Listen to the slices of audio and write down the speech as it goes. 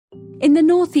In the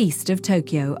northeast of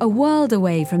Tokyo, a world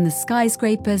away from the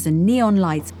skyscrapers and neon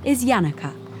lights, is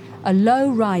Yanaka, a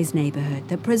low-rise neighborhood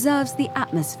that preserves the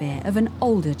atmosphere of an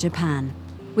older Japan.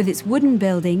 With its wooden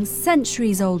buildings,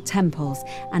 centuries-old temples,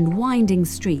 and winding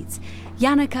streets,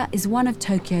 Yanaka is one of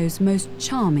Tokyo's most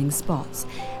charming spots.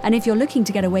 And if you're looking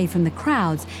to get away from the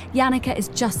crowds, Yanaka is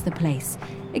just the place.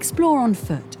 Explore on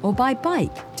foot or by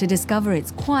bike to discover its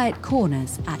quiet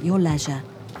corners at your leisure.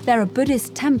 There are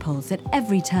Buddhist temples at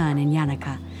every turn in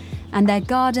Yanaka, and their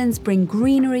gardens bring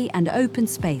greenery and open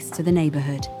space to the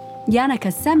neighborhood.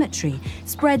 Yanaka Cemetery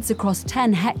spreads across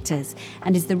 10 hectares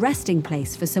and is the resting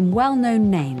place for some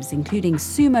well-known names, including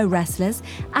sumo wrestlers,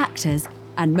 actors,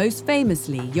 and most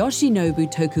famously, Yoshinobu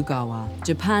Tokugawa,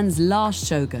 Japan's last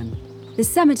shogun. The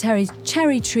cemetery's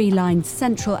cherry tree-lined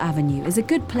Central Avenue is a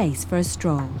good place for a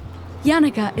stroll.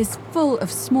 Yanaka is full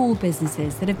of small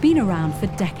businesses that have been around for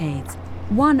decades.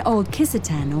 One old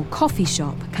kiseten or coffee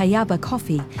shop, Kayaba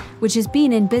Coffee, which has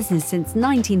been in business since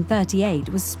 1938,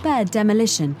 was spared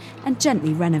demolition and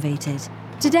gently renovated.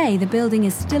 Today, the building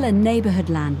is still a neighborhood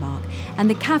landmark, and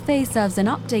the cafe serves an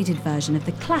updated version of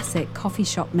the classic coffee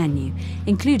shop menu,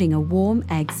 including a warm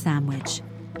egg sandwich.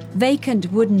 Vacant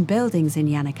wooden buildings in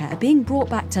Yanaka are being brought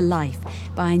back to life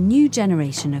by a new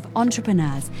generation of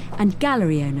entrepreneurs and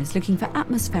gallery owners looking for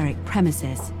atmospheric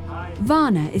premises.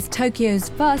 Vana is Tokyo's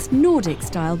first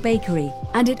Nordic-style bakery,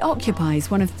 and it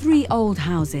occupies one of 3 old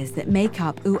houses that make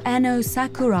up Ueno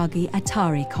Sakuragi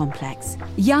Atari complex.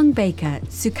 Young baker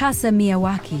Tsukasa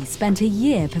Miyawaki spent a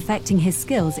year perfecting his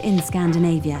skills in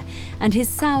Scandinavia, and his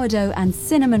sourdough and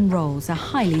cinnamon rolls are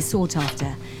highly sought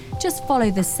after. Just follow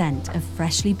the scent of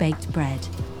freshly baked bread.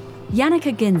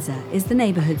 Yanaka Ginza is the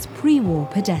neighborhood's pre-war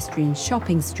pedestrian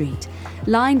shopping street,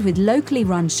 lined with locally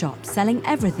run shops selling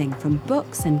everything from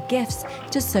books and gifts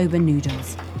to soba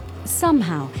noodles.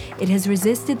 Somehow, it has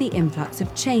resisted the influx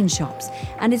of chain shops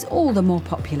and is all the more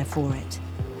popular for it.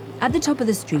 At the top of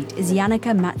the street is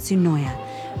Yanaka Matsunoya,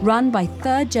 run by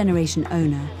third-generation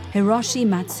owner Hiroshi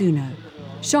Matsuno.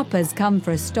 Shoppers come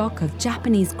for a stock of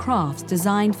Japanese crafts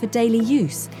designed for daily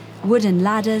use: wooden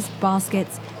ladders,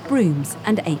 baskets, brooms,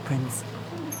 and aprons.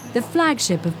 The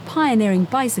flagship of pioneering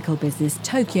bicycle business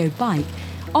Tokyo Bike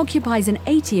occupies an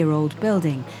 80-year-old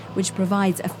building which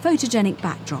provides a photogenic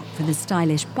backdrop for the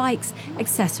stylish bikes,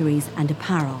 accessories, and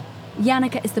apparel.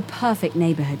 Yanaka is the perfect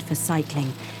neighborhood for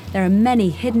cycling. There are many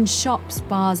hidden shops,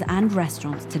 bars, and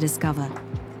restaurants to discover.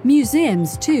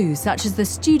 Museums too, such as the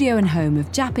studio and home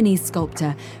of Japanese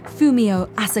sculptor Fumio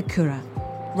Asakura.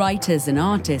 Writers and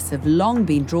artists have long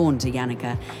been drawn to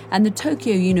Yanaka, and the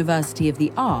Tokyo University of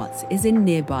the Arts is in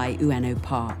nearby Ueno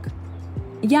Park.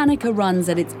 Yanaka runs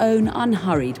at its own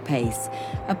unhurried pace,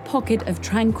 a pocket of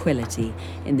tranquility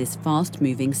in this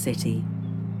fast-moving city.